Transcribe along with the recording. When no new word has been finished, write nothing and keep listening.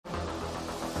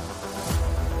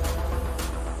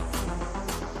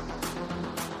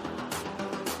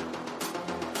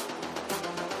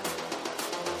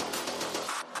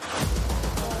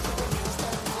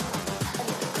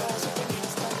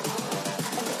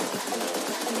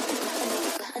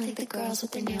the girls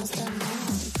with their nails done now.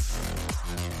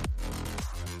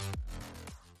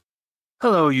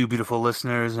 Hello, you beautiful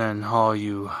listeners and all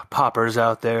you poppers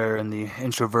out there in the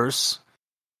introverse.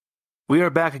 We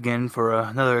are back again for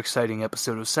another exciting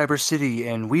episode of Cyber City,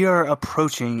 and we are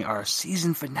approaching our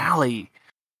season finale.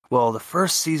 Well, the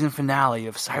first season finale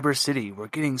of Cyber City. We're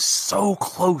getting so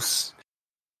close.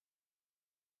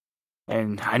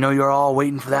 And I know you're all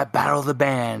waiting for that Battle of the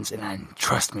Bands, and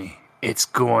trust me, it's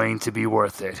going to be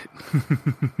worth it.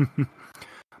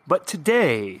 But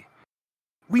today,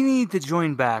 we need to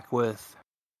join back with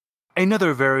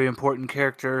another very important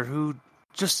character who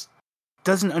just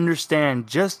doesn't understand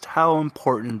just how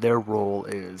important their role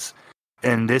is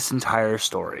in this entire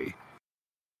story.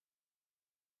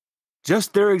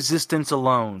 Just their existence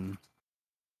alone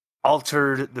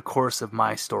altered the course of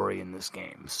my story in this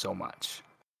game so much.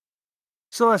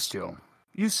 Celestial,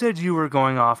 you said you were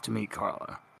going off to meet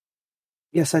Carla.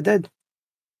 Yes, I did.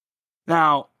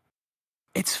 Now,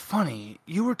 it's funny,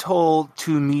 you were told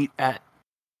to meet at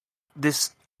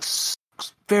this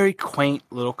very quaint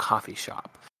little coffee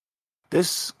shop.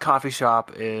 This coffee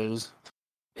shop is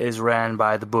ran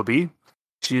by the Booby.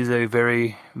 She's a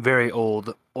very, very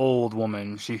old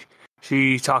woman.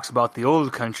 She talks about the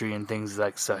old country and things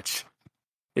like such.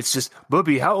 It's just,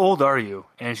 Booby, how old are you?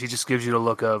 And she just gives you the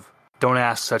look of, don't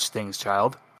ask such things,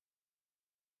 child.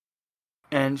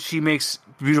 And she makes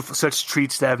beautiful such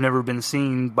treats that have never been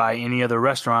seen by any other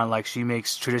restaurant. Like she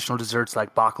makes traditional desserts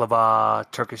like baklava,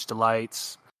 Turkish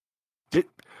delights,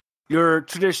 your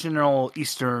traditional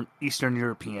Eastern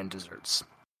European desserts.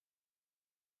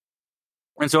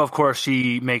 And so, of course,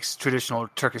 she makes traditional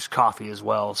Turkish coffee as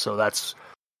well. So that's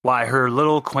why her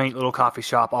quaint little coffee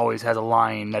shop always has a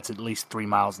line that's at least 3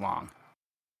 miles long.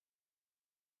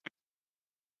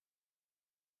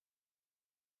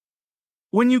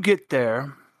 When you get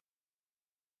there,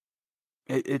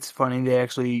 it's funny.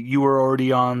 You were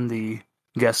already on the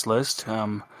guest list.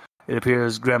 It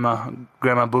appears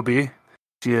Grandma Booby,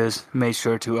 she has made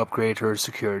sure to upgrade her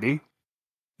security.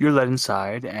 You're led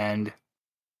inside, and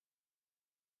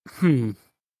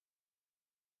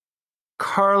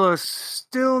Carla's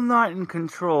still not in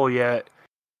control yet,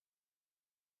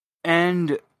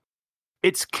 and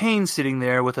it's Kane sitting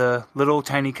there with a little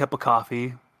tiny cup of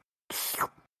coffee.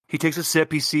 He takes a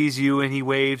sip, he sees you, and he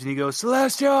waves, and he goes,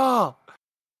 Celestial!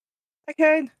 Hi,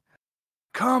 Kane.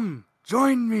 Come,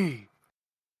 join me.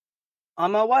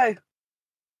 On my way.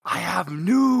 I have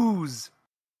news.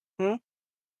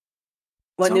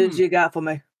 What news you got for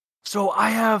me? So I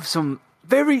have some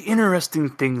very interesting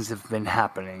things have been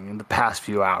happening in the past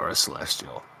few hours,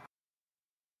 Celestial.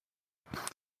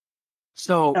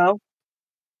 So,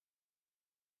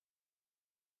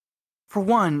 for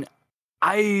one,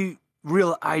 I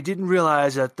didn't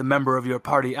realize that the member of your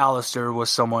party, Alistair, was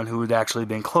someone who had actually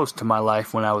been close to my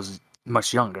life when I was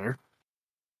much younger.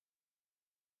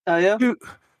 Oh, yeah?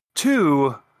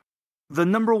 Two, the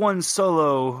number one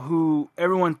solo, who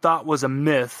everyone thought was a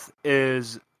myth,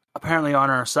 is apparently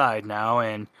on our side now,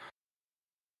 and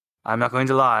I'm not going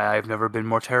to lie, I've never been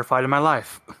more terrified in my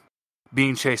life.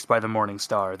 Being chased by the Morning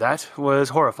Star. That was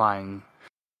horrifying,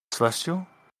 Celestial.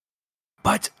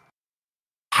 But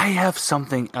I have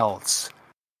something else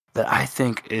that I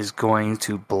think is going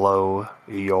to blow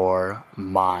your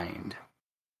mind.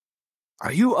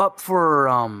 Are you up for,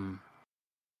 a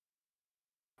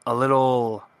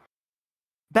little...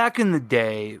 Back in the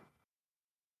day,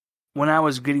 when I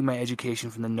was getting my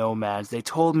education from the nomads, they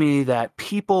told me that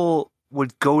people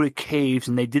would go to caves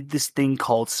and they did this thing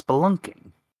called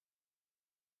spelunking.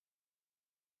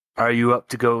 Are you up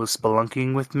to go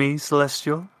spelunking with me,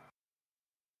 Celestial?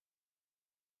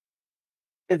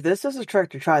 If this is a trick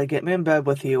to try to get me in bed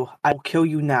with you, I will kill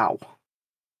you now.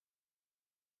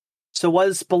 So what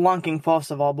is spelunking,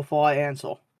 first of all, before I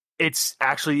answer? It's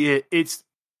actually,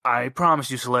 I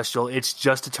promise you, Celestial, it's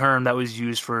just a term that was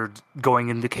used for going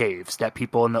into caves, that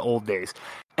people in the old days.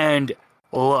 And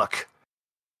look,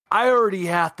 I already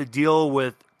have to deal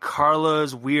with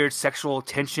Carla's weird sexual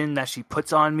tension that she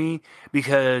puts on me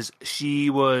because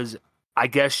I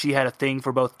guess she had a thing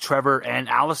for both Trevor and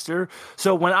Alistair.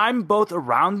 So when I'm both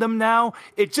around them now,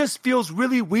 it just feels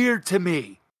really weird to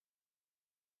me.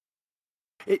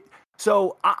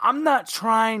 So I'm not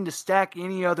trying to stack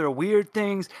any other weird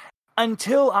things.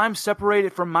 Until I'm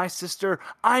separated from my sister,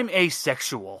 I'm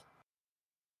asexual.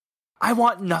 I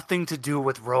want nothing to do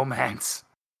with romance.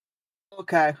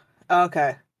 Okay.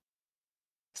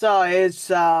 So it's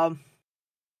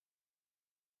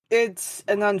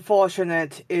an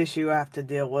unfortunate issue I have to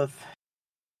deal with.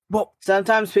 Well,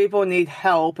 sometimes people need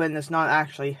help, and it's not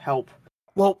actually help.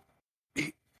 Well,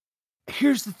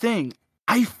 here's the thing.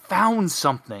 I found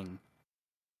something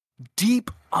deep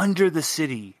under the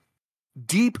city,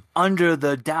 deep under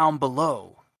the down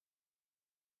below.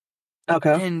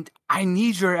 Okay. And I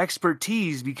need your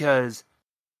expertise because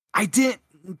I didn't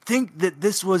think that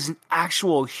this was an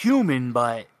actual human,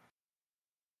 but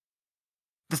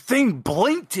the thing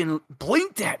blinked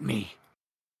at me.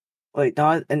 Wait,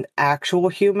 not an actual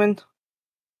human?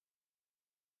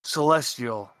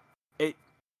 Celestial.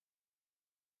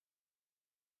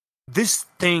 This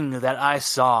thing that I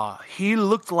saw, he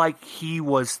looked like he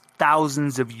was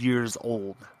thousands of years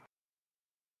old.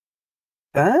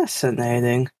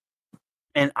 Fascinating.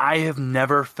 And I have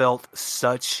never felt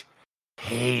such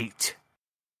hate,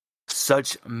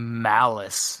 such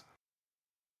malice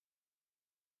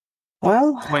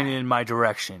Well, pointed in my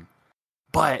direction.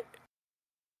 But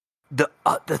the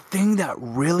thing that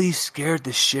really scared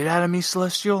the shit out of me,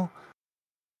 Celestial,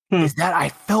 is that I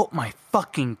felt my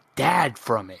fucking dad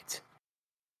from it.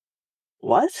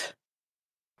 what?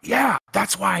 Yeah,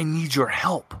 that's why I need your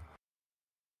help.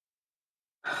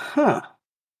 Huh.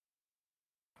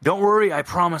 Don't worry, I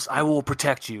promise I will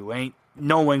protect you. Ain't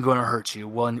no one gonna hurt you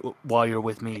while you're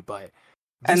with me, but...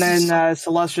 And then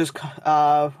Celeste just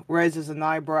raises an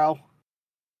eyebrow.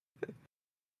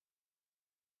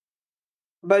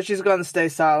 But she's gonna stay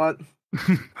silent.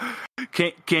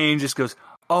 Kane just goes,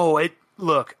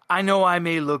 look, I know I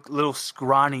may look a little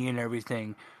scrawny and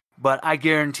everything, but I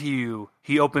guarantee you,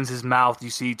 he opens his mouth, you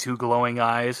see two glowing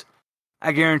eyes.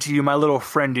 I guarantee you my little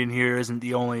friend in here isn't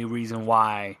the only reason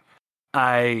why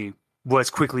I was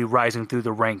quickly rising through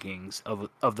the rankings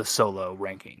of the solo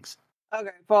rankings.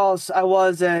 Okay, false. I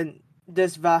wasn't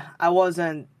I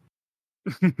wasn't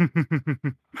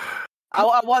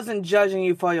judging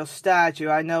you for your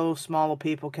stature. I know smaller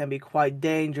people can be quite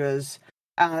dangerous,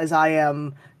 as I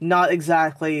am not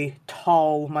exactly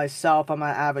tall myself on my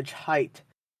average height.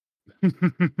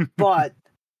 But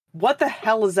what the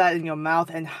hell is that in your mouth,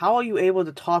 and how are you able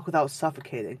to talk without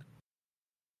suffocating?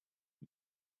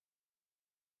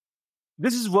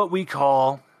 This is what is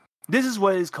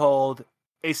called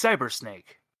a cybersnake.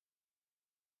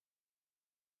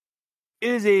 It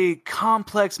is a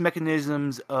complex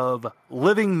mechanisms of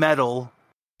living metal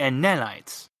and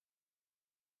nanites.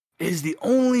 It is the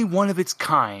only one of its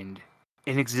kind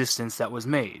in existence that was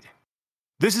made.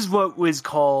 This is what was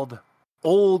called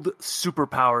old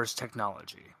superpowers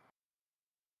technology.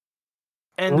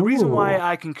 And the reason why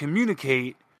I can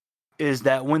communicate is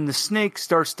that when the snake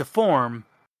starts to form,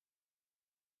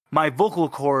 my vocal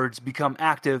cords become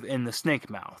active in the snake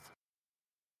mouth.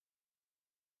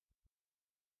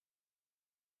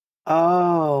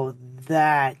 Oh,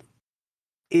 that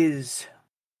is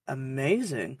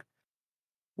amazing.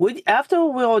 After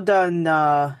we're all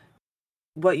done,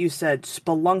 what you said,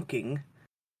 spelunking,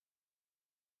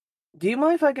 do you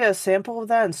mind if I get a sample of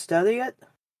that and study it?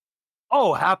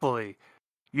 Oh, happily.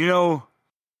 You know,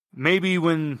 maybe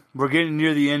when we're getting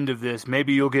near the end of this,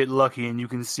 maybe you'll get lucky and you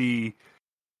can see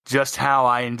just how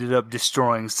I ended up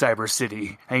destroying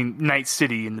Night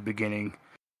City in the beginning.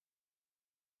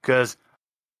 Because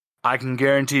I can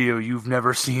guarantee you've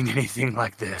never seen anything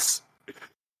like this.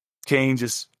 Kane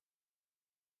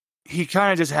he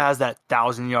kind of just has that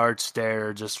 1,000-yard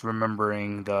stare, just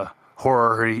remembering the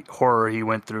horror he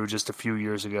went through just a few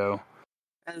years ago.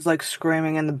 And it's like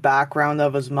screaming in the background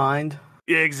of his mind.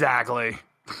 Exactly.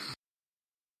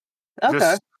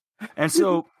 Okay. And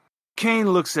so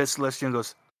Kane looks at Celestia and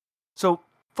goes, "So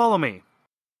follow me."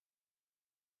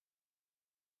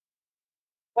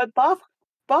 But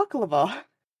baklava.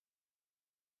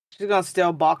 She's gonna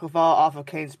steal baklava off of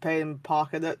Kane's plate and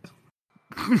pocket it.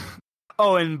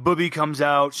 Oh, and Booby comes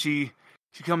out. She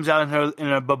comes out in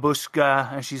a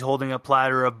babushka, and she's holding a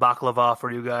platter of baklava for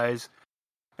you guys.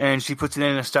 And she puts it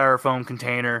in a styrofoam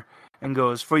container and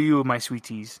goes, "For you, my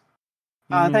sweeties."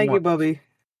 Thank you, Bubby.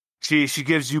 She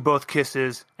gives you both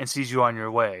kisses and sees you on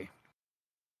your way.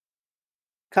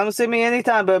 Come see me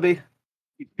anytime, Bubby.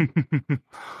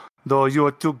 Though you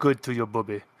are too good to your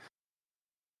Booby.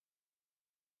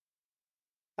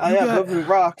 Oh yeah, Bubby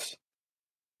rocks.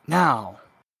 Now,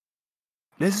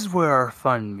 this is where our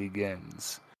fun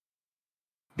begins.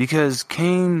 Because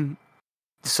Kane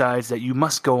decides that you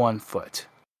must go on foot.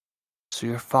 So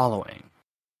you're following.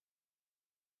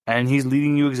 And he's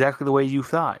leading you exactly the way you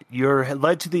thought. You're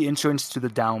led to the entrance to the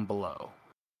down below.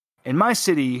 In my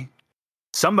city,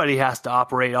 somebody has to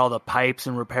operate all the pipes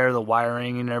and repair the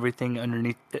wiring and everything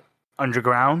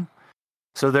underground.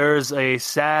 So there's a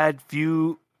sad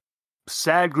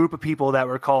group of people that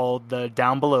were called the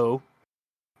down below,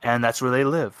 and that's where they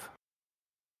live.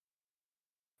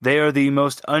 They are the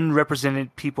most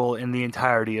unrepresented people in the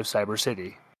entirety of Cyber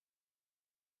City.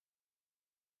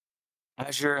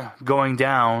 as you're going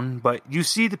down, but you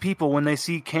see the people when they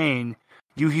see Kane.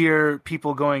 You hear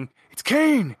people going, "It's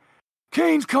Kane!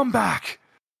 Kane's come back!"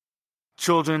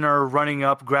 Children are running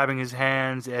up, grabbing his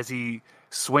hands as he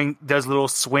does little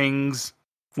swings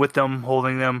with them,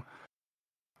 holding them.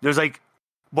 There's like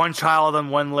one child on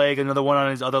one leg, another one on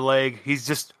his other leg. He's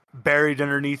just buried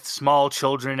underneath small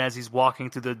children as he's walking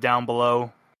through the down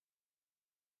below.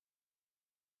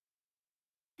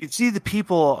 You see the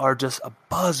people are just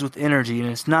abuzz with energy,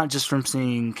 and it's not just from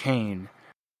seeing Kane.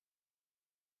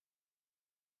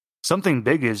 Something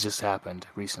big has just happened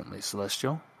recently,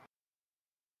 Celestial.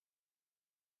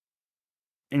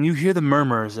 And you hear the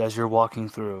murmurs as you're walking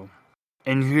through.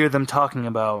 And you hear them talking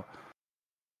about,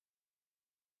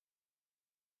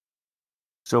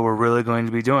 so we're really going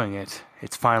to be doing it.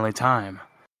 It's finally time.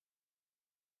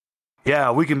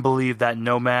 Yeah, we can believe that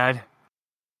nomad.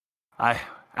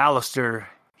 Alistair,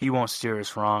 he won't steer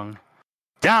us wrong.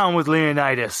 Down with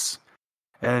Leonidas!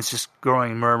 And it's just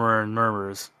growing murmur and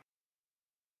murmurs.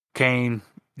 Kane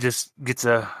just gets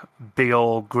a big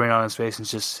old grin on his face and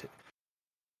just,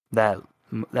 that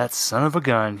son of a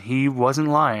gun, he wasn't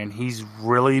lying. He's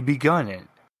really begun it.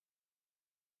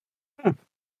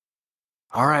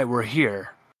 All right, we're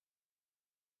here.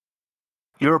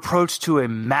 You're approached to a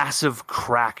massive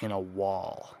crack in a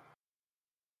wall.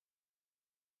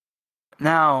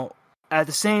 Now, at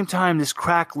the same time, this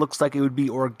crack looks like it would be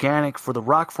organic for the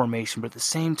rock formation, but at the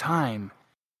same time,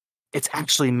 it's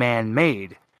actually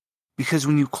man-made. Because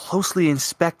when you closely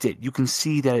inspect it, you can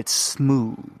see that it's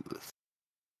smooth.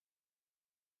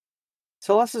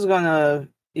 Celeste is going to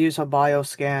use her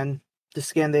bioscan to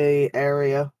scan the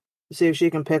area to see if she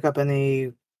can pick up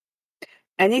anything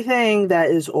that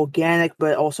is organic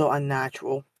but also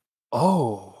unnatural.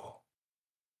 Oh.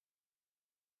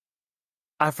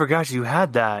 I forgot you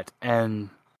had that, and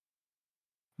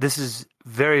this is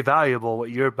very valuable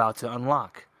what you're about to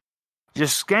unlock. Your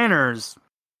scanners,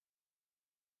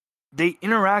 they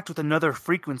interact with another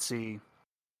frequency,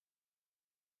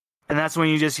 and that's when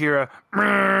you just hear a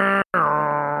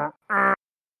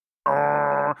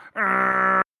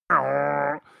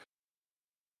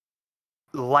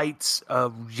lights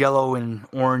of yellow and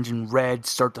orange and red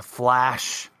start to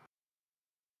flash.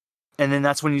 And then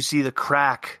that's when you see the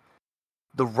crack,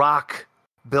 the rock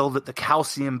buildup, the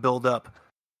calcium buildup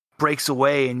breaks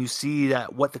away, and you see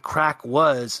that what the crack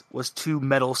was two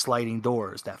metal sliding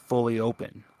doors that fully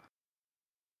open.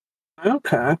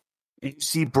 Okay. And you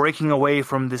see breaking away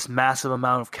from this massive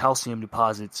amount of calcium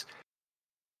deposits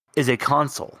is a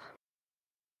console.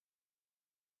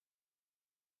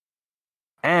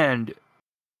 And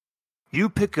you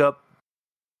pick up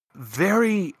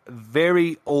very,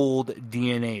 very old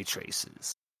DNA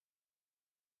traces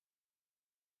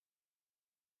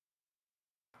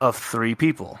of 3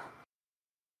 people.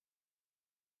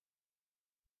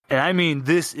 And I mean,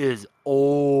 this is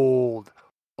old.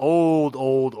 Old.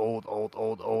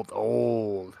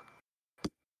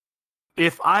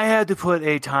 If I had to put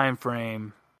a time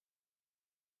frame,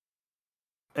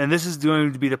 and this is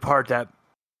going to be the part that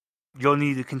you'll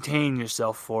need to contain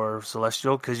yourself for,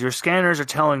 Celestial, because your scanners are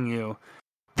telling you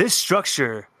this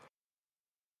structure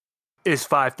is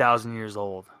 5,000 years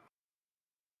old.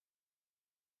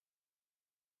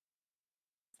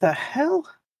 The hell?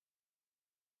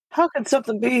 How can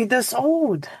something be this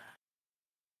old?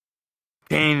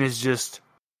 Kane is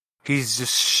he's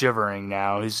just shivering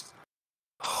now.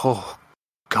 Oh,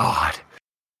 God.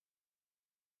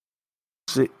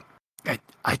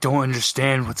 I don't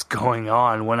understand what's going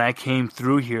on. When I came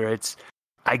through here,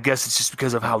 I guess it's just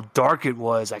because of how dark it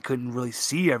was. I couldn't really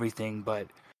see everything, but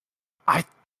I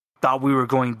thought we were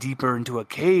going deeper into a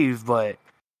cave, but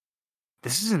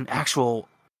this is an actual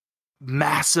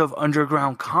massive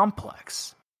underground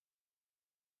complex.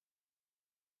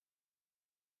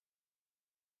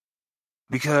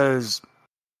 Because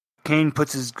Kane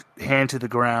puts his hand to the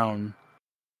ground,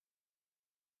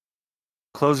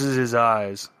 closes his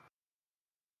eyes,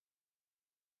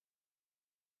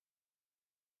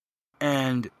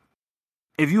 and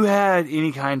if you had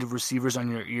any kind of receivers on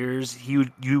your ears,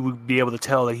 you would be able to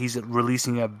tell that he's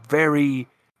releasing a very,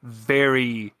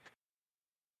 very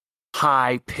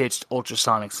high-pitched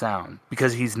ultrasonic sound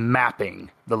because he's mapping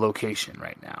the location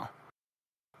right now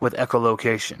with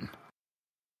echolocation.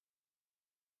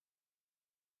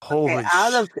 Holy Okay,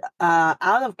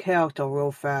 out of character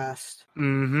real fast.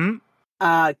 Mm-hmm.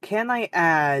 Can I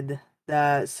add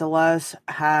that Celeste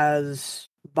has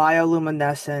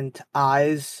bioluminescent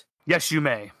eyes? Yes, you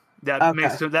may.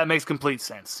 That makes complete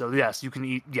sense. So yes, you can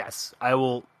eat. Yes, I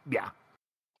will. Yeah.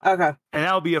 Okay. And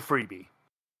that'll be a freebie.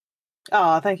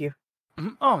 Oh, thank you.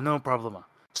 Mm-hmm. Oh, no problem.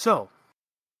 So,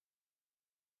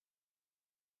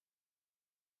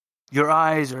 Your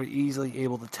eyes are easily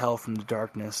able to tell from the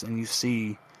darkness, and you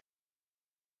see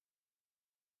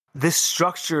this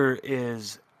structure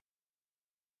is...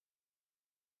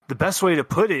 The best way to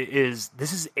put it is,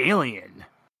 this is alien.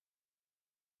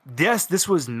 Yes, this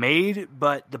was made,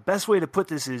 but the best way to put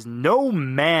this is no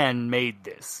man made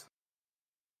this.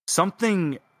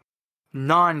 Something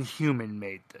non-human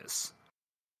made this.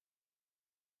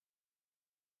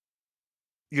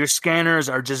 Your scanners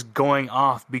are just going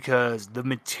off because the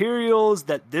materials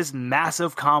that this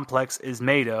massive complex is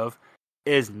made of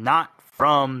is not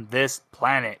from this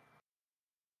planet.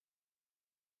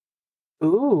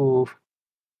 Ooh.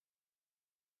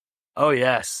 Oh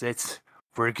yes,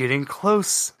 we're getting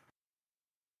close.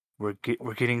 We're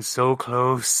getting so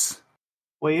close.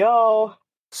 We are.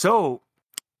 So,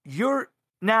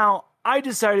 now I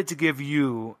decided to give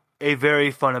you a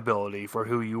very fun ability for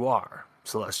who you are,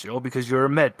 Celestial, because you're a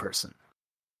med person.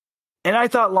 And I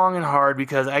thought long and hard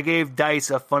because I gave Dice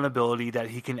a fun ability that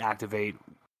he can activate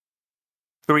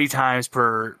 3 times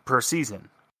per season.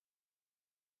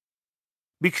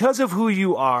 Because of who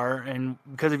you are and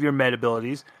because of your med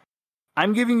abilities,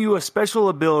 I'm giving you a special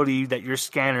ability that your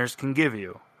scanners can give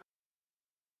you.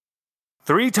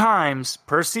 3 times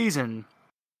per season,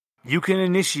 you can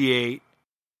initiate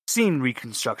scene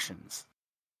reconstructions.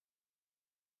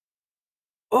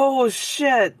 Oh,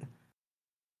 shit.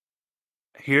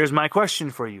 Here's my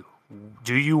question for you.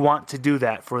 Do you want to do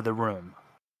that for the room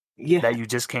that you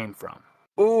just came from?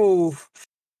 Ooh.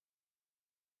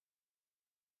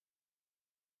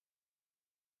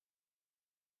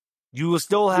 You will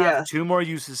still have 2 more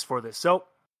uses for this. So,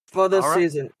 for this right.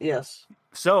 season, yes.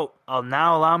 So, I'll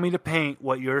now allow me to paint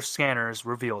what your scanners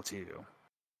reveal to you.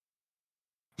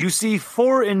 You see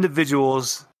 4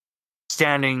 individuals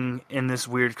standing in this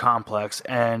weird complex,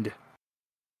 and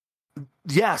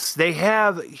yes, they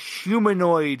have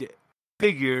humanoid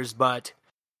figures, but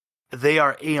they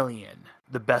are alien,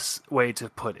 the best way to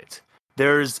put it.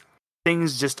 There's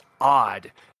things just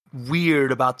odd,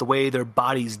 weird about the way their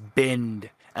bodies bend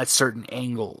at certain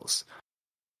angles.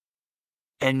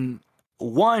 And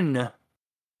one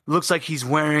looks like he's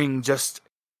wearing just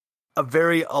a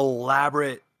very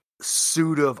elaborate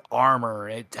suit of armor.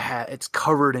 It's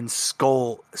covered in just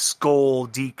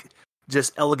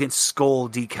elegant skull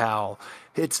decal.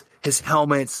 His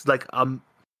helmet's like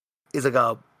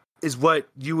is what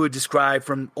you would describe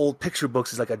from old picture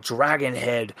books as like a dragon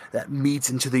head that meets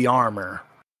into the armor.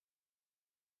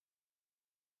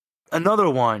 Another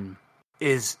one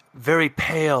is very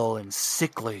pale and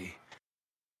sickly.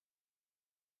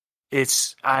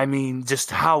 Just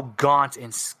how gaunt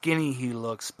and skinny he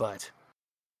looks, but...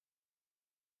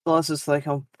 So it's just like,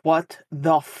 what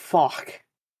the fuck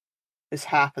is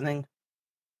happening?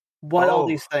 What all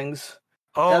these things?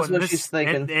 That's what she's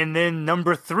thinking. And then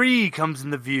number 3 comes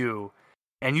into view.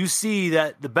 And you see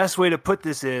that the best way to put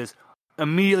this is,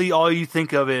 immediately all you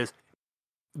think of is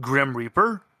Grim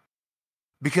Reaper.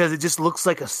 Because it just looks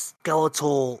like a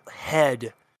skeletal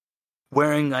head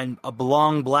wearing a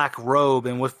long black robe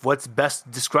and with what's best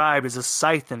described as a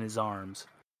scythe in his arms.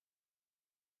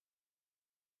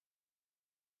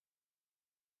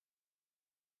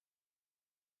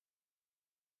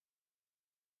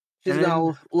 She's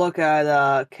gonna look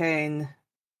at Kane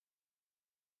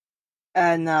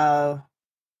and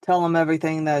tell him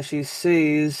everything that she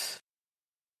sees.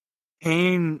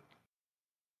 Kane,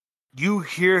 you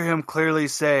hear him clearly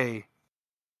say,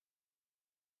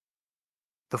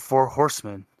 "The Four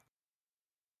Horsemen.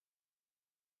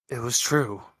 It was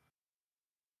true."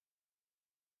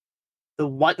 The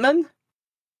what men?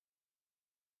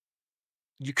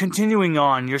 You're continuing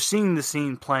on, you're seeing the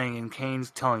scene playing, and Kane's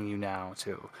telling you now,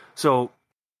 too. So,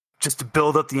 just to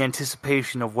build up the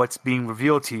anticipation of what's being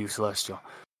revealed to you, Celestial,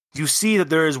 you see that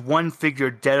there is one figure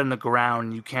dead on the ground,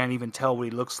 and you can't even tell what he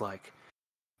looks like.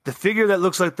 The figure that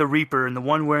looks like the Reaper and the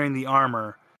one wearing the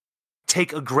armor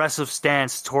take aggressive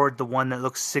stance toward the one that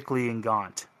looks sickly and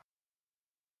gaunt.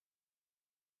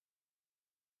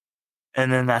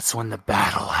 And then that's when the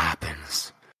battle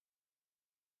happens.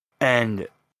 And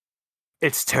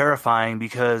it's terrifying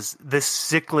because this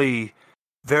sickly,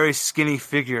 very skinny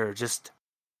figure just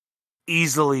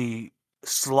easily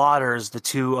slaughters the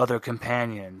 2 other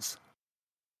companions.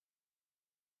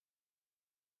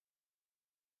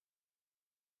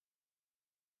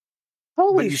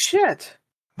 Holy shit!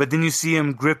 But then you see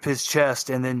him grip his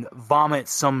chest and then vomit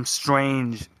some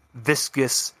strange,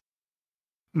 viscous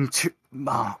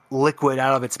liquid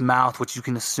out of its mouth, which you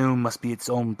can assume must be its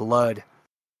own blood.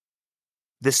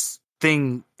 This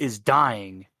thing is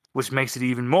dying, which makes it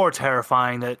even more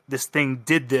terrifying that this thing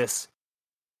did this,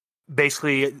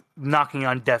 basically knocking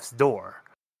on death's door.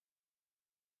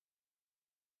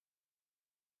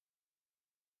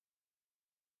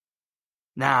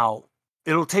 Now,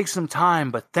 it'll take some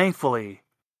time, but thankfully,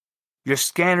 your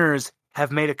scanners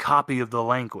have made a copy of the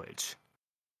language.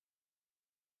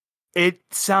 It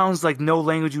sounds like no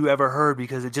language you ever heard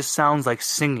because it just sounds like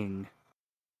singing,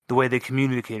 the way they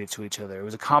communicated to each other. It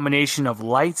was a combination of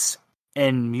lights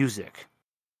and music.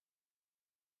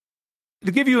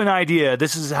 To give you an idea,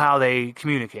 this is how they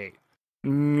communicate.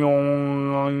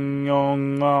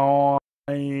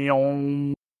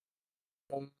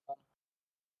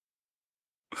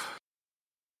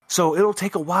 So it'll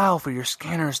take a while for your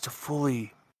scanners to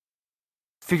fully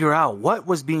figure out what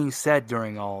was being said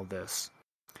during all of this.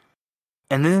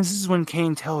 And then this is when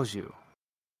Kane tells you.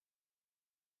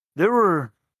 The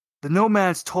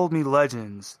nomads told me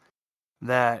legends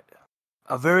that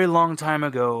a very long time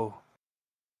ago,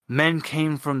 men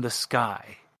came from the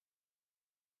sky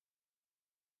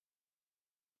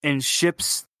in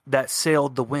ships that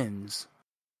sailed the winds.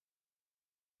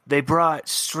 They brought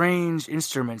strange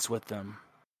instruments with them.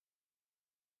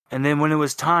 And then when it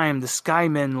was time, the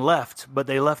skymen left, but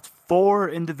they left 4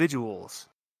 individuals.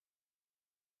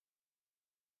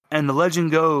 And the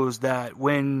legend goes that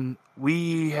when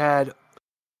we had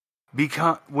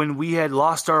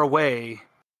lost our way,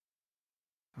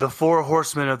 the 4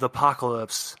 horsemen of the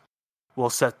apocalypse will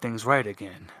set things right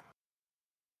again.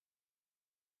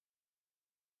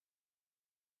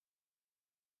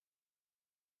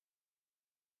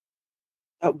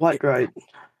 What right?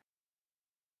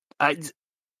 I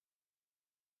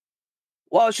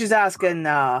Well, she's asking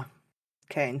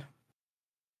Kane.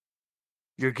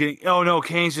 You're getting... Oh, no,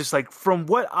 Kane's just like... From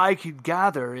what I could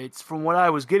gather, from what I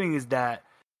was getting is that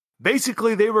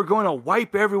basically they were going to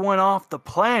wipe everyone off the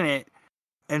planet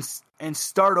and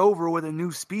start over with a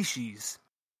new species.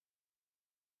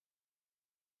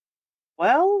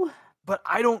 Well...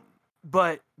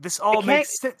 But this all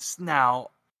makes sense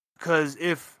now, because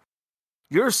if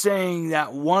you're saying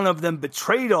that one of them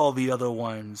betrayed all the other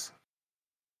ones...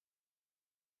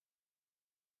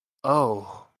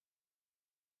 Oh...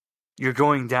 You're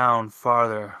going down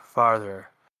farther.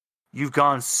 You've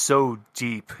gone so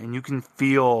deep, and you can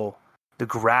feel the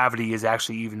gravity is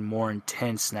actually even more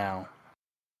intense now.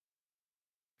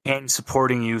 And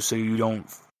supporting you so you don't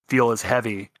feel as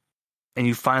heavy. And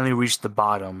you finally reach the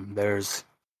bottom. There's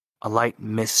a light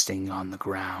misting on the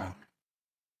ground.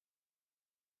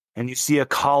 And you see a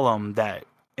column that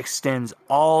extends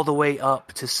all the way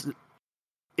up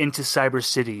into Cyber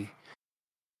City.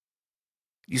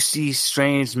 You see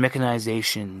strange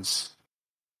mechanizations.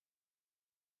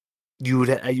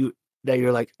 That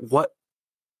you're like, what?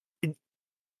 And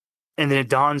then it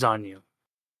dawns on you.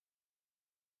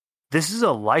 This is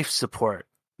a life support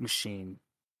machine.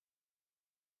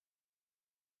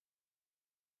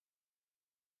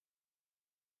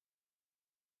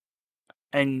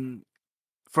 And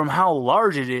from how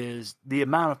large it is, the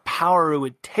amount of power it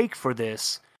would take for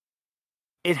this,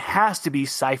 it has to be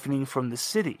siphoning from the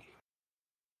city.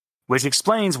 Which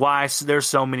explains why there's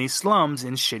so many slums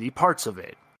in shitty parts of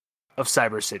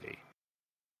Cyber City.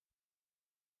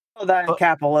 Well, that and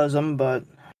capitalism, but...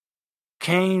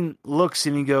 Kane looks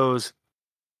and he goes,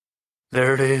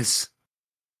 there it is.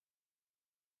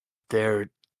 There,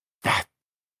 that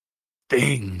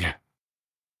thing.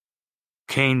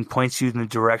 Kane points you in the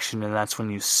direction, and that's when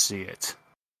you see it.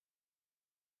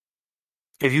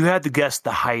 If you had to guess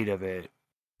the height of it,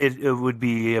 it would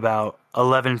be about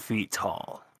 11 feet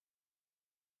tall.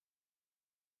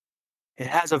 It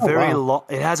has a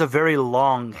very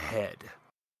long head,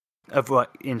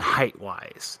 in height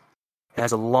wise. It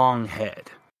has a long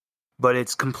head, but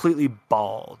it's completely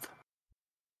bald.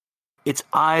 Its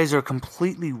eyes are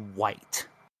completely white.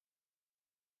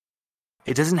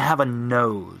 It doesn't have a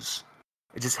nose.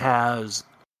 It just has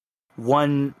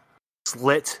one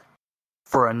slit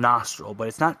for a nostril, but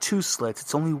it's not 2 slits,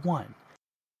 it's only one.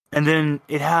 And then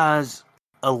it has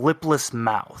a lipless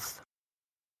mouth.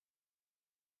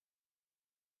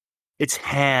 Its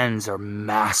hands are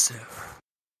massive.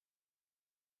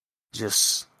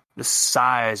 Just the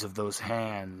size of those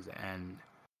hands, and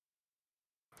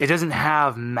it doesn't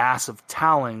have massive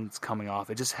talons coming off.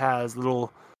 It just has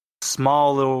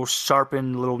small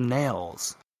sharpened little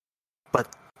nails.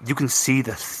 But you can see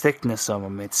the thickness of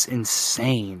them. It's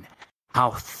insane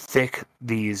how thick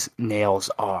these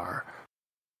nails are.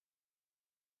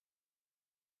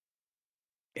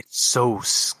 It's so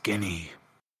skinny.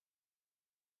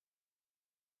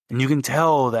 And you can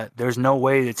tell that there's no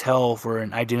way to tell for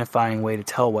an identifying way to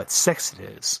tell what sex it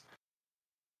is.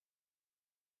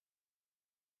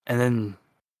 And then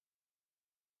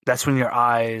that's when your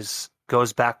eyes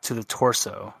goes back to the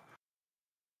torso.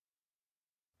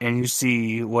 And you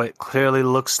see what clearly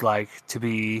looks like to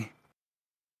be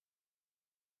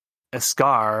a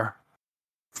scar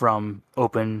from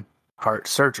open heart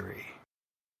surgery.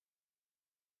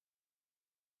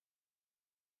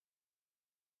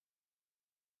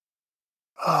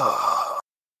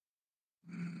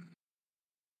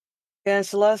 Can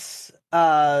Celeste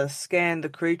scan the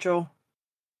creature?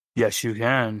 Yes, you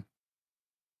can.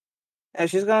 And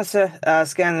she's gonna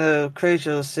scan the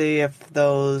creature to see if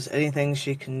there's anything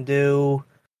she can do.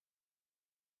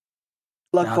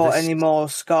 Look Now for this- any more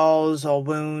scars or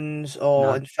wounds or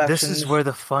Now, infections. this is where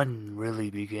the fun really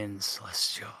begins,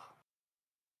 Celestial.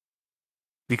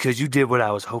 Because you did what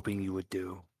I was hoping you would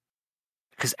do.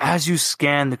 Because as you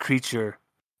scan the creature,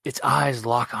 its eyes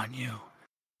lock on you.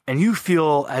 And you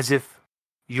feel as if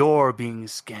you're being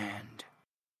scanned.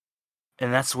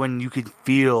 And that's when you can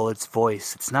feel its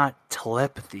voice. It's not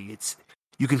telepathy.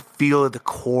 You can feel it at the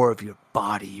core of your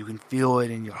body. You can feel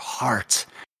it in your heart.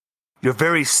 Your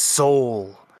very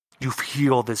soul. You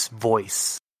feel this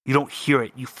voice. You don't hear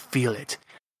it. You feel it.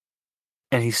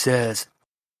 And he says,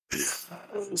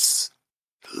 "Yes,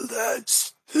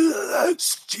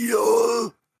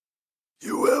 Celestial,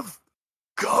 you have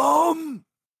come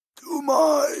to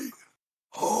my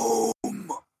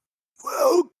home.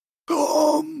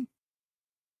 Welcome.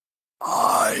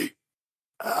 I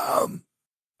am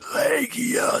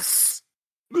Lagias."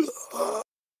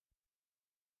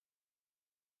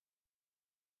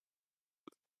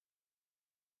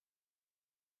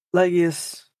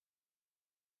 Lagias,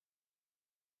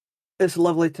 it's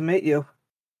lovely to meet you.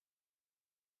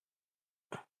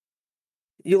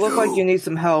 You look like you need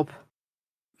some help.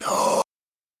 No.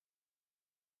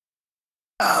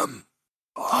 Am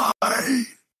fine.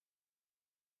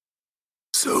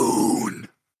 Soon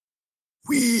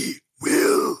we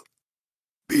will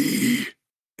be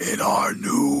in our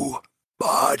new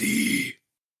body.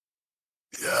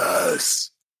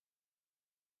 Yes.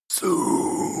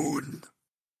 Soon.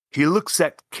 He looks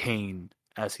at Kane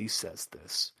as he says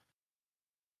this.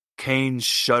 Kane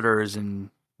shudders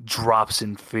and drops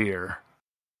in fear.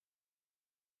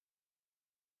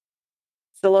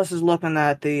 Celeste is looking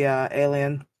at the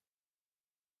alien.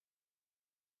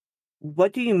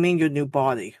 What do you mean your new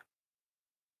body?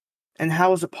 And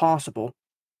how is it possible?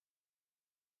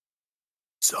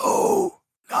 So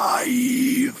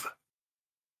naive.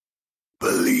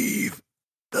 Believe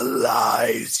the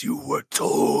lies you were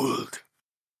told.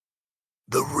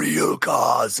 The real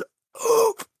cause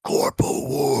of corporal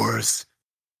wars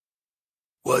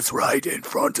was right in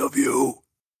front of you.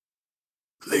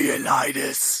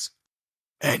 Leonidas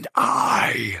and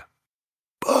I.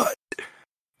 But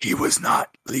he was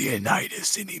not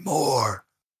Leonidas anymore.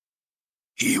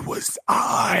 He was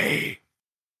I.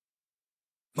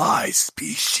 My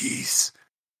species.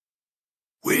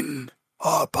 When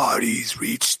our bodies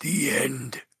reach the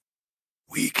end,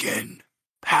 we can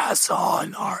pass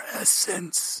on our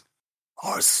essence,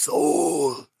 our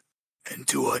soul,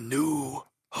 into a new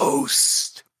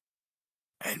host,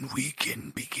 and we can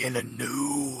begin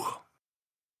anew.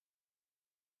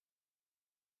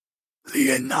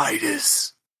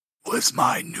 Leonidas was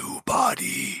my new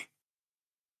body,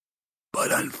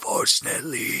 but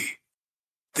unfortunately,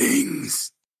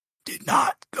 things did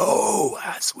not go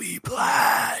as we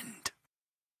planned.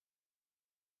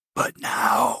 But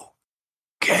now,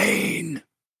 Kane,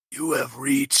 you have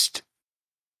reached.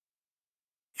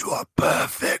 You are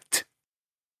perfect.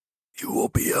 You will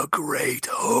be a great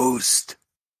host.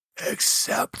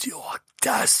 Accept your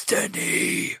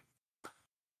destiny.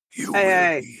 You will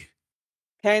Hey. be.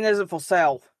 Kane isn't for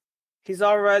sale. He's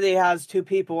already has 2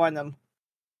 people in him.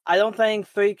 I don't think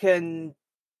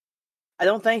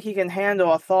he can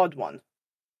handle a third one.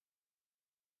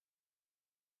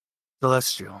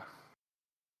 Celestial.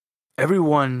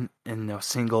 Everyone in a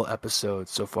single episode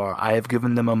so far, I have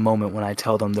given them a moment when I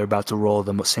tell them they're about to roll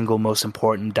the single most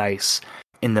important dice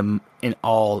in the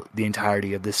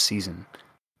entirety of this season.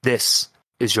 This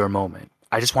is your moment.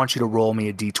 I just want you to roll me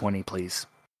a d20, please.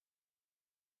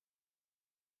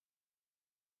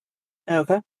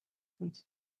 Okay.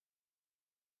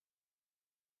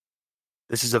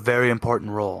 This is a very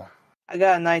important roll. I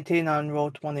got a 19 on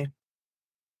roll 20.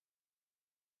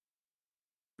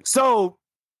 So,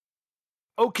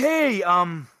 okay,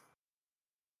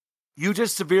 you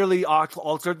just severely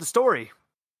altered the story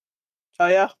Oh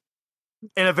yeah?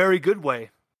 in a very good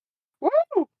way.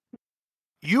 Woo!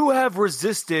 You have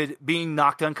resisted being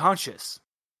knocked unconscious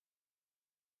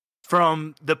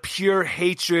from the pure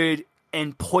hatred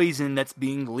and poison that's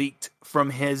being leaked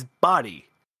from his body.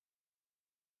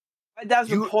 My dad's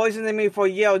been poisoning me for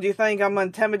years. Do you think I'm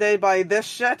intimidated by this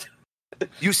shit?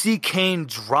 You see Kane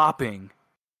dropping,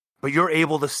 but you're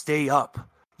able to stay up.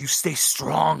 You stay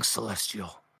strong,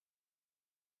 Celestial.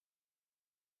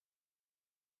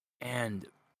 And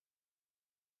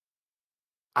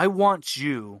I'm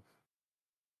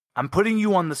putting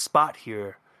you on the spot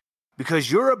here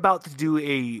because you're about to do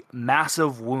a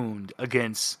massive wound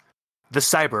against the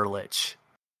Cyber Lich.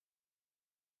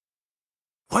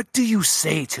 What do you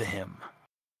say to him?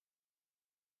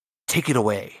 Take it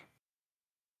away.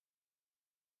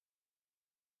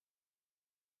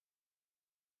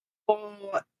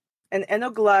 For an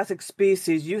intergalactic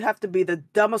species, you have to be the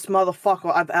dumbest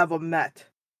motherfucker I've ever met.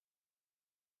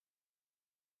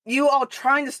 You are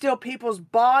trying to steal people's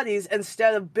bodies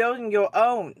instead of building your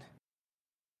own.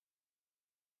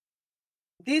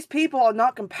 These people are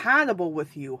not compatible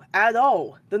with you at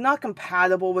all. They're not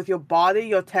compatible with your body,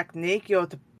 your technique, your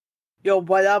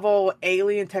whatever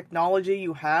alien technology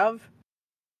you have.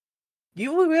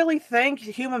 You really think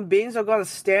human beings are going to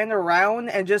stand around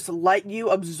and just let you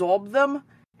absorb them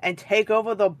and take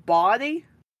over their body?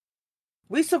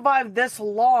 We survived this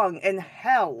long in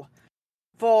hell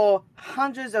for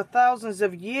hundreds of thousands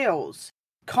of years,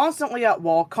 constantly at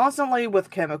war, constantly with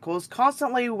chemicals,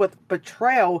 constantly with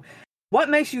betrayal. What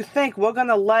makes you think we're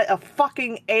gonna let a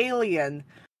fucking alien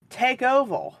take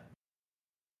over?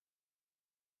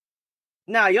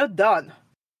 Nah, you're done.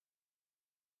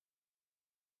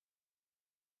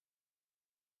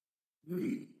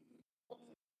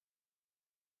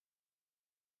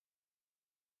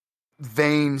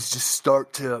 Veins just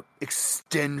start to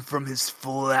extend from his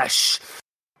flesh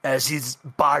as his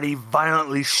body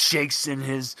violently shakes in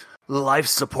his life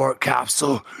support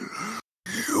capsule.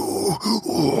 You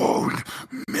won't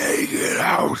make it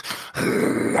out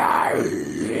alive.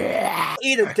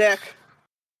 Eat a dick.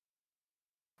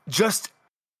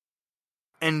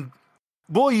 And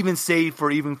we'll even say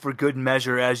for good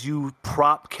measure, as you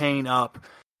prop Kane up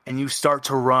and you start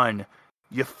to run,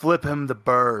 you flip him the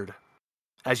bird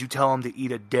as you tell him to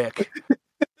eat a dick.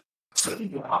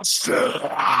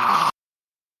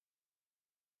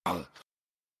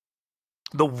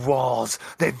 The walls,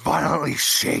 they violently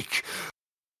shake.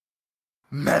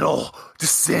 Metal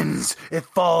descends, it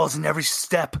falls in every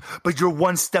step, but you're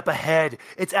one step ahead.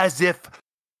 It's as if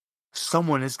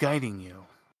someone is guiding you.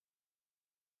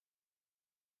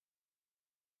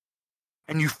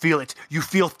 And you feel it. You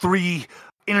feel 3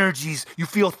 energies. You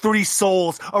feel 3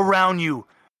 souls around you.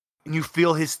 And you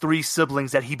feel his 3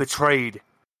 siblings that he betrayed.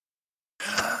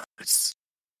 Yes.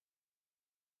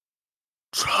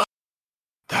 Try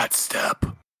that step.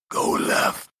 Go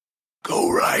left.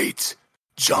 Go right.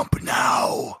 Jump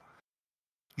now.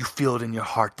 You feel it in your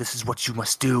heart. This is what you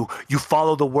must do. You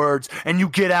follow the words, and you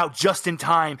get out just in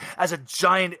time as a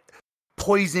giant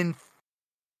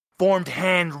poison-formed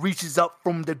hand reaches up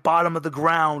from the bottom of the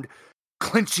ground,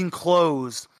 clenching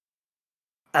closed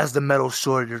as the metal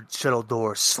shuttle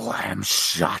door slams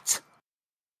shut.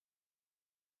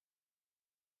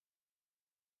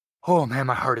 Oh man,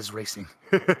 my heart is racing.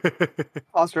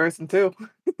 Pulse racing too.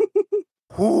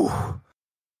 Whew.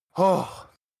 Oh.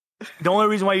 The only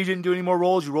reason why you didn't do any more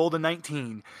rolls, you rolled a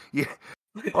 19. Yeah.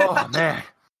 Oh, man.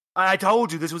 I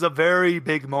told you this was a very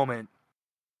big moment.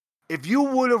 If you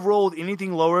would have rolled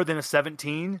anything lower than a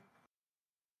 17,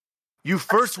 you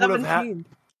first would have had...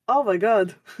 Oh, my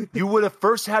God. You would have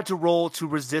first had to roll to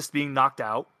resist being knocked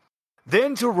out,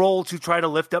 then to roll to try to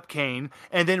lift up Kane,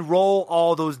 and then roll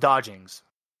all those dodgings.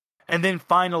 And then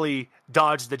finally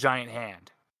dodge the giant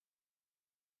hand.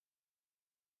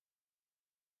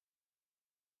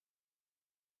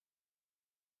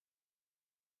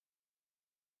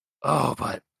 Oh,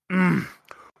 but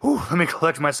let me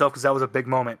collect myself because that was a big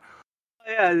moment.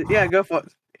 Yeah, go for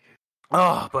it.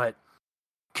 Oh, but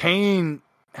Kane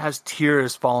has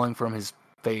tears falling from his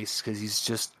face because he's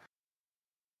just...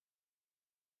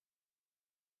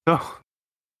 Oh,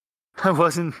 I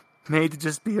wasn't made to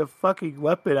just be a fucking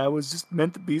weapon. I was just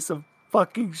meant to be some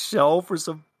fucking shell for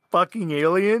some fucking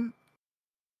alien.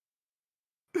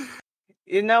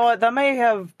 You know what? That may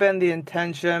have been the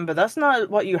intention, but that's not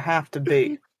what you have to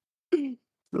be.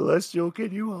 Celestial,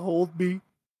 can you hold me?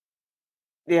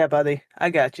 Yeah, buddy. I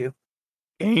got you.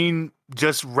 Kane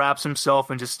just wraps himself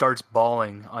and just starts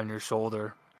bawling on your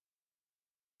shoulder.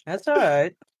 That's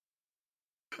alright.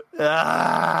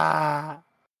 Ah!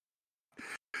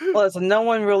 Listen, no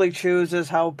one really chooses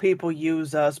how people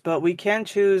use us, but we can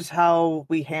choose how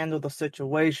we handle the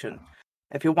situation.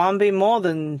 If you want to be more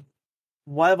than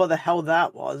whatever the hell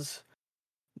that was,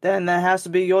 then that has to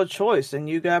be your choice, and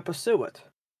you gotta pursue it.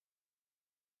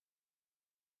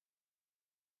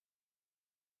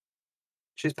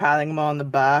 She's patting him on the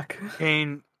back.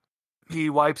 Kane, he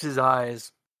wipes his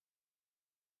eyes.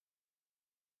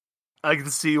 I can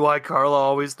see why Carla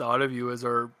always thought of you as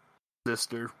her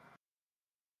sister.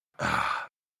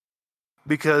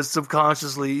 because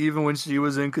subconsciously, even when she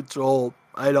was in control,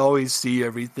 I'd always see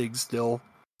everything still.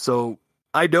 So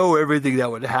I know everything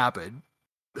that would happen.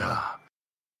 Ugh.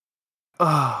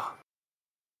 Ugh.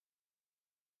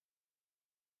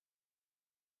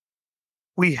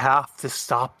 We have to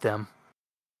stop them.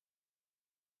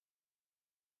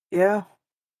 Yeah,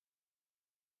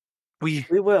 We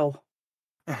we will.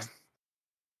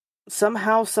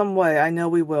 Somehow, some way, I know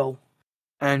we will.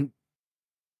 and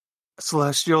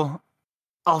Celestial,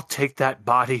 I'll take that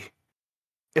body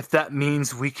if that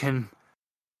means we can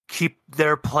keep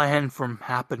their plan from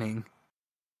happening.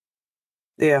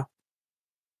 Yeah,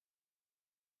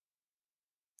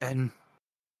 And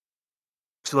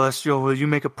Celestial, will you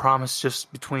make a promise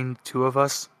just between the two of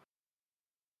us?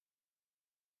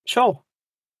 sure.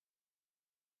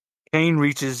 Kane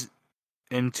reaches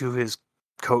into his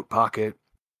coat pocket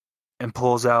and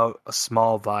pulls out a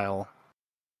small vial.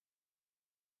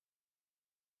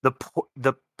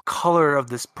 The color of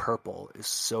this purple is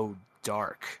so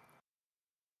dark.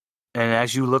 And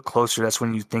as you look closer, that's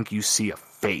when you think you see a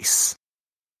face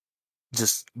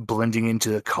just blending into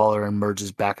the color and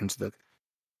merges back into the.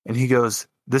 And he goes,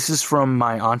 "This is from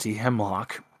my auntie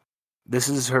Hemlock. This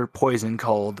is her poison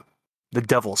called the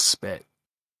Devil's Spit.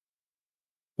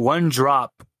 One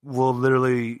drop will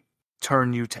literally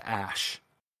turn you to ash.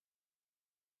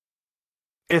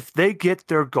 If they get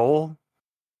their goal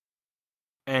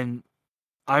and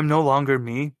I'm no longer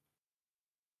me,"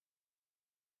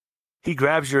 he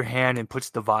grabs your hand and puts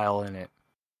the vial in it.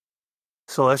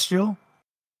 "Celestial,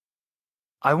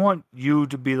 I want you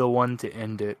to be the one to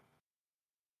end it."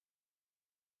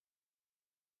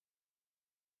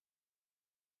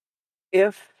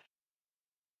 If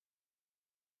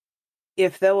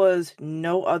there was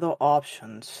no other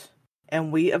options,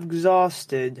 and we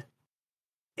exhausted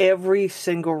every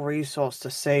single resource to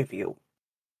save you.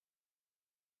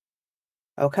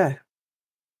 Okay.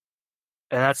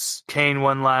 And that's Kane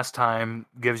one last time,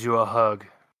 gives you a hug.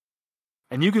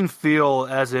 And you can feel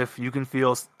as if you can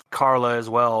feel Carla as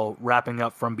well wrapping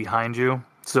up from behind you.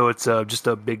 So it's just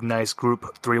a big, nice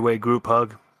group, three-way group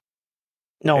hug.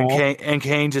 No. And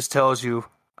Kane just tells you,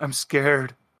 "I'm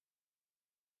scared.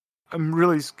 I'm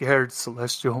really scared,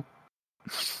 Celestial.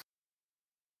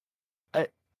 I,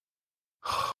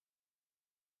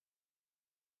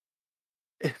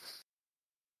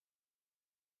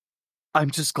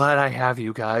 I'm just glad I have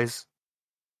you guys,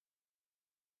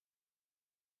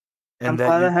 I'm and that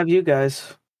glad I have you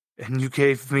guys. you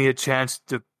gave me a chance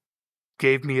to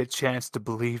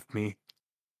believe me.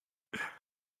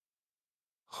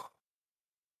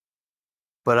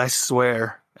 But I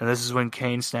swear," and this is when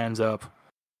Kane stands up,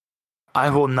 "I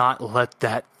will not let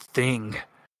that thing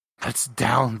that's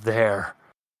down there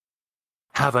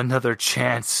have another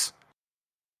chance."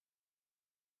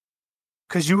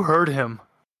 Because you heard him,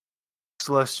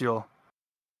 Celestial.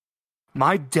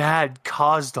 My dad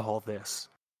caused all this.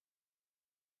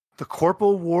 The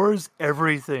Corporal Wars,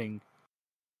 everything.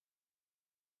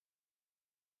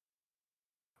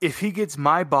 If he gets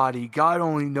my body, God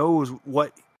only knows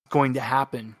what's going to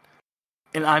happen.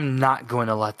 And I'm not going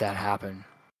to let that happen.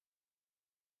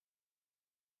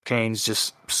 Kane's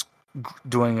just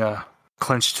doing a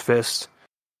clenched fist.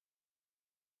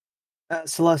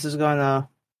 Celeste is gonna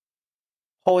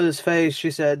hold his face.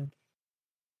 She said,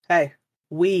 "Hey,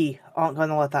 we aren't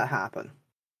gonna let that happen.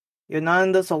 You're not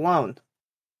in this alone."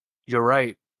 You're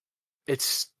right.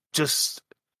 It's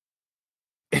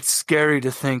scary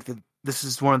to think that this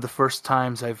is one of the first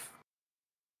times I've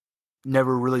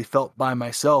never really felt by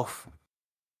myself.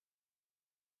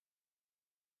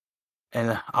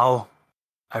 And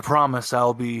I promise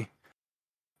I'll be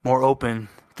more open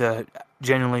to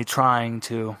genuinely trying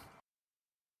to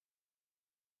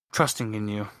trusting in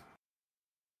you.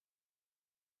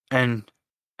 And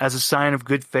as a sign of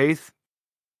good faith,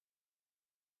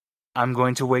 I'm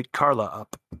going to wake Carla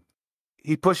up.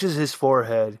 He pushes his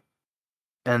forehead,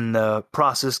 and the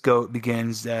process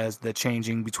begins as the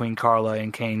changing between Carla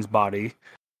and Kane's body.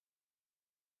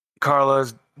 Carla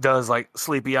does like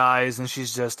sleepy eyes, and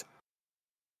she's just,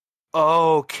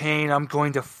 "Oh, Kane, I'm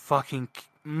going to fucking.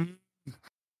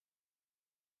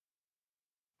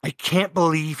 I can't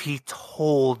believe he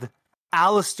told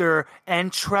Alistair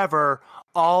and Trevor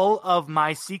all of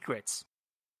my secrets."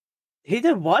 He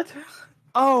did what?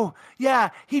 Oh,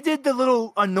 yeah, he did the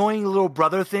little annoying little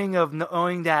brother thing of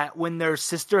knowing that when their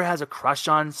sister has a crush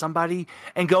on somebody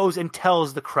and goes and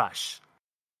tells the crush.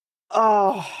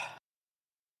 Oh.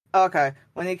 Okay.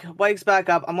 When he wakes back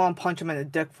up, I'm gonna punch him in the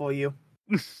dick for you.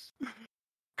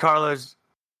 Carla's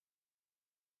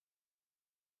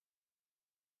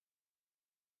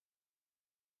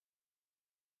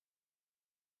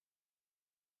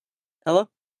Hello?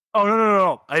 Oh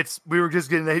no! We were just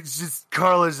getting. It's just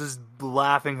Carla's just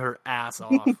laughing her ass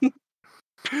off.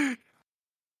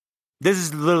 This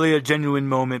is literally a genuine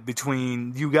moment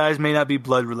between you guys. May not be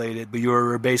blood related, but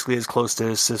you're basically as close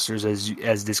to sisters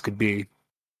as this could be.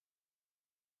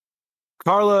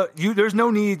 Carla, there's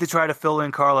no need to try to fill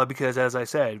in Carla because, as I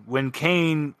said, when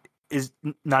Kane is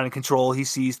not in control, he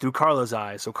sees through Carla's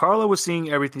eyes. So Carla was seeing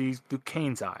everything through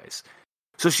Kane's eyes.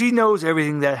 So she knows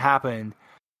everything that happened,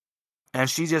 and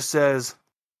she just says,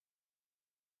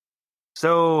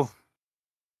 "So,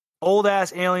 old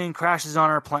ass alien crashes on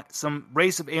our planet. Some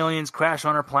race of aliens crash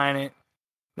on our planet.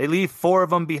 They leave 4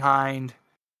 of them behind.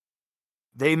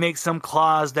 They make some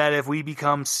clause that if we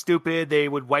become stupid, they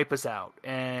would wipe us out.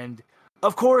 And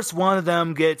of course, one of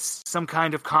them gets some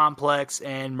kind of complex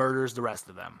and murders the rest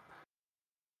of them."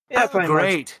 Yeah, Oh, pretty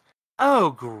great. much.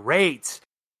 Oh, great.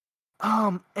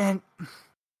 And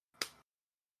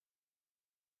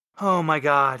oh my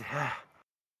God.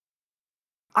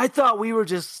 I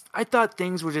thought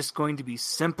things were just going to be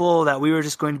simple, that we were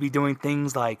just going to be doing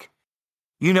things like,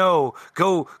 go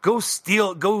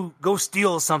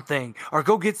steal something, or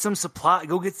go get some supply,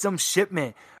 go get some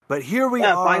shipment. But here we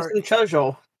Find are. some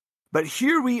treasure. But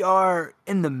here we are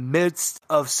in the midst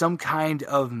of some kind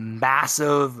of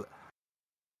massive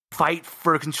fight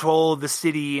for control of the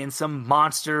city, and some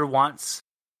monster wants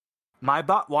my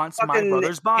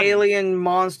brother's body. Alien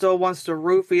monster wants to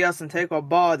roofie us and take our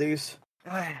bodies.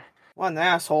 What an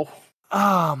asshole.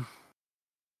 You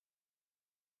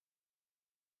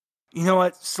know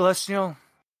what, Celestial?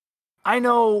 I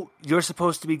know you're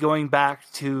supposed to be going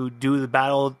back to do the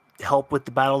battle, help with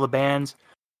the Battle of the Bands,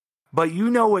 but you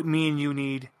know what me and you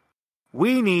need?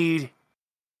 We need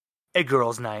a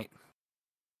girls' night.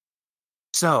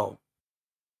 So,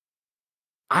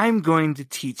 I'm going to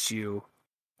teach you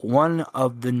one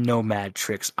of the nomad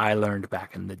tricks I learned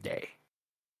back in the day.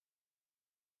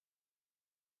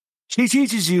 She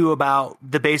teaches you about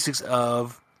the basics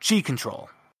of chi control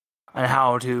and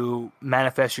how to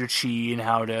manifest your chi and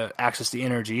how to access the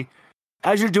energy.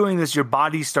 As you're doing this, your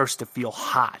body starts to feel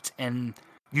hot, and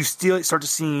you still start to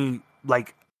see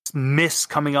like mist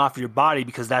coming off your body,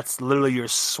 because that's literally your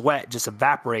sweat just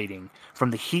evaporating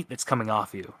from the heat that's coming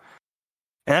off you.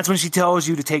 And that's when she tells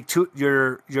you to take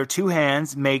your 2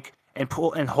 hands, make and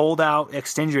pull and hold out,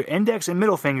 extend your index and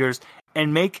middle fingers,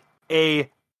 and make a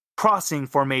crossing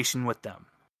formation with them.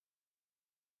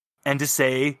 And to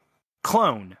say,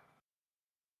 clone.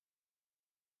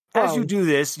 As you do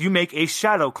this, you make a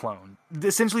shadow clone.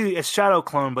 Essentially a shadow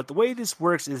clone, but the way this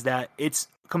works is that it's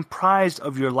comprised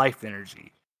of your life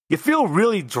energy. You feel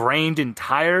really drained and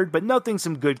tired, but nothing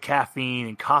some good caffeine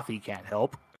and coffee can't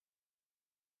help.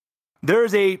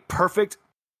 There's a perfect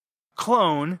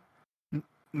clone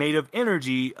made of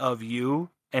energy of you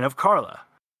and of Carla.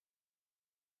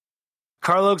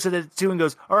 Carla looks at the 2 and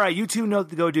goes, "All right, you 2 know what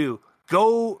to go do.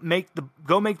 Go make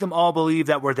them all believe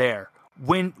that we're there.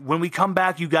 When we come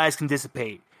back, you guys can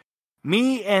dissipate.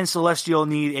 Me and Celestial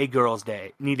need a girls'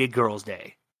 day.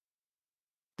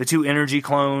 The 2 energy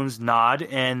clones nod,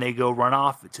 and they go run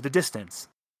off to the distance.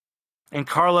 And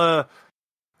Carla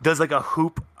does like a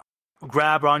hoop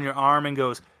grab on your arm and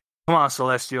goes, "Come on,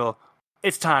 Celestial.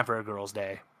 It's time for a girls'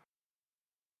 day."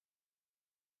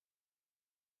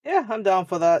 Yeah, I'm down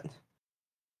for that.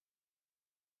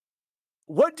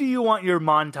 What do you want your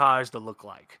montage to look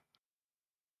like?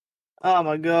 Oh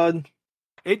my god.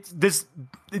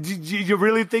 You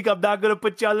really think I'm not gonna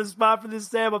put you on the spot for this,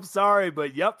 Sam? I'm sorry,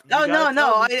 but yep. No,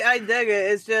 I dig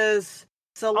it. It's just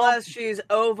Celeste, she's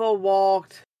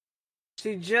overwalked.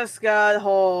 She just got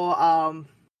her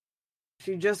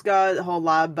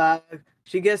lab back.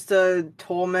 She gets to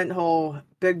torment her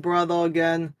big brother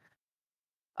again.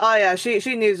 Oh yeah,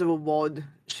 she needs a reward.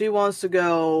 She wants to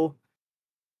go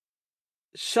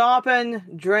shopping,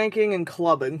 drinking, and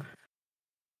clubbing.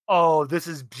 Oh, this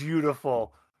is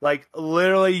beautiful. Like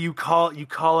literally you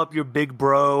call up your big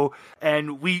bro,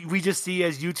 and we just see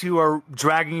as you 2 are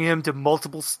dragging him to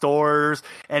multiple stores,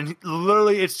 and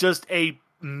literally it's just a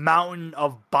mountain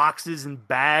of boxes and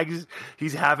bags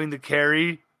he's having to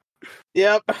carry.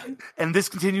 Yep. And this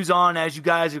continues on as you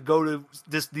guys go to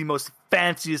the most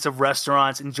fanciest of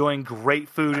restaurants, enjoying great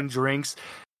food and drinks.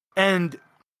 And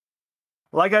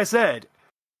like I said,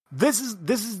 this is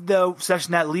the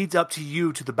session that leads up to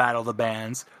you to the Battle of the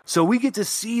Bands. So we get to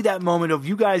see that moment of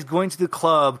you guys going to the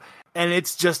club, and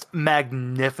it's just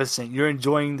magnificent. You're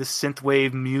enjoying the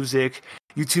synthwave music.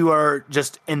 You 2 are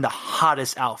just in the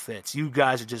hottest outfits. You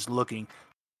guys are just looking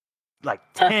like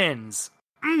 10s.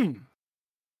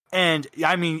 And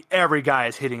I mean, every guy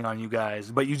is hitting on you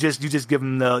guys, but you just give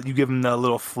them the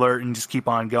little flirt and just keep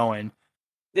on going.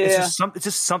 Yeah. It's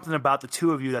just something about the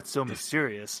two of you that's so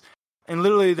mysterious. And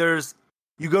literally,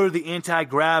 you go to the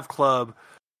anti-grav club,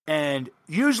 and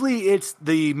usually it's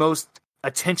the most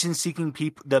attention-seeking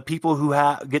people. The people who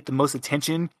get the most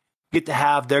attention get to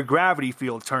have their gravity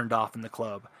field turned off in the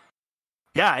club.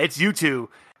 Yeah, it's you two,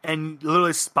 and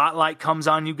literally spotlight comes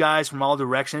on you guys from all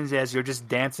directions as you're just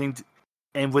dancing,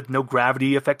 and with no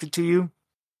gravity affected to you.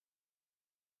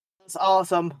 That's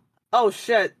awesome. Oh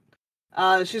shit.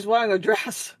 She's wearing a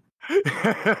dress.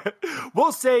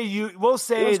 We'll say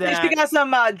that She got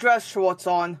some dress shorts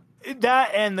on.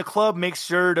 that, and the club makes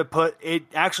sure to put it.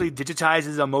 Actually,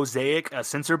 digitizes a mosaic, a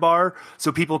sensor bar,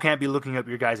 so people can't be looking up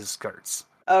your guys' skirts.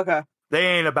 Okay. They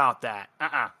ain't about that.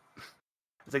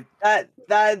 It's like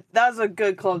that's a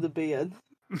good club to be in.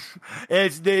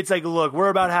 it's like, look, we're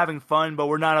about having fun, but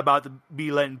we're not about to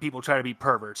be letting people try to be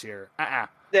perverts here.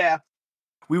 Yeah.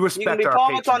 We respect you can be our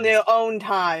perverts patrons. on their own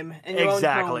time and your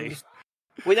Exactly. own terms.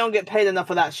 We don't get paid enough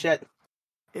for that shit.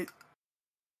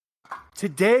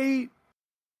 Today,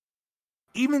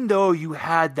 even though you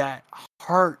had that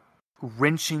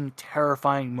heart-wrenching,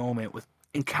 terrifying moment with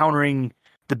encountering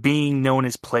the being known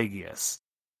as Lagias,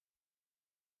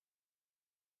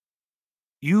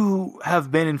 you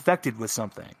have been infected with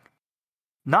something.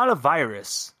 Not a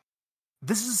virus.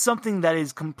 This is something that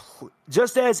is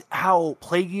just as how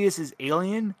Lagias is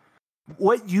alien,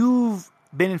 what you've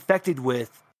been infected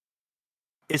with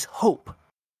is hope.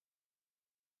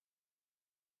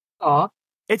 Aw.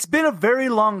 It's been a very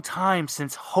long time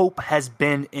since hope has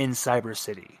been in Cyber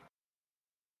City.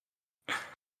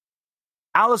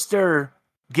 Alistair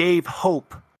gave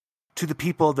hope to the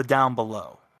people of the down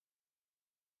below.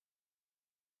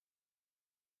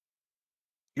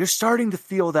 You're starting to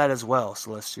feel that as well,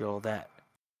 Celestial, that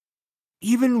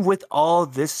even with all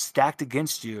this stacked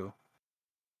against you,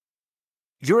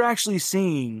 you're actually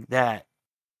seeing that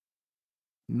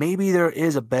maybe there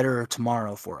is a better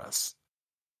tomorrow for us.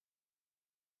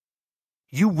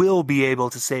 You will be able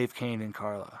to save Kane and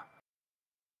Carla.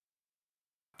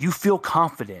 You feel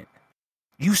confident.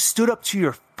 You stood up to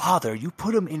your father. You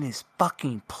put him in his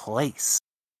fucking place.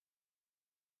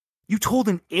 You told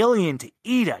an alien to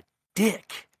eat a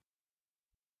dick.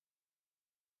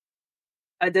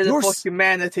 I did it for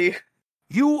humanity.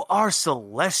 You are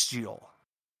celestial.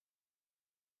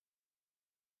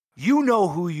 You know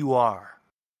who you are.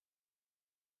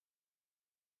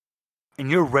 And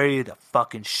you're ready to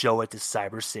fucking show it to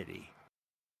Cyber City.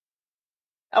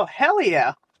 Oh, hell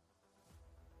yeah.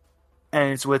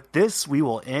 And it's with this we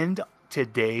will end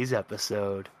today's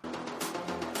episode.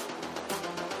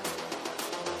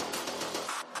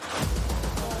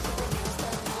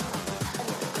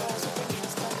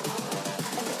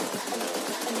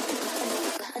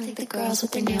 I think the girls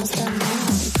with their nails done now.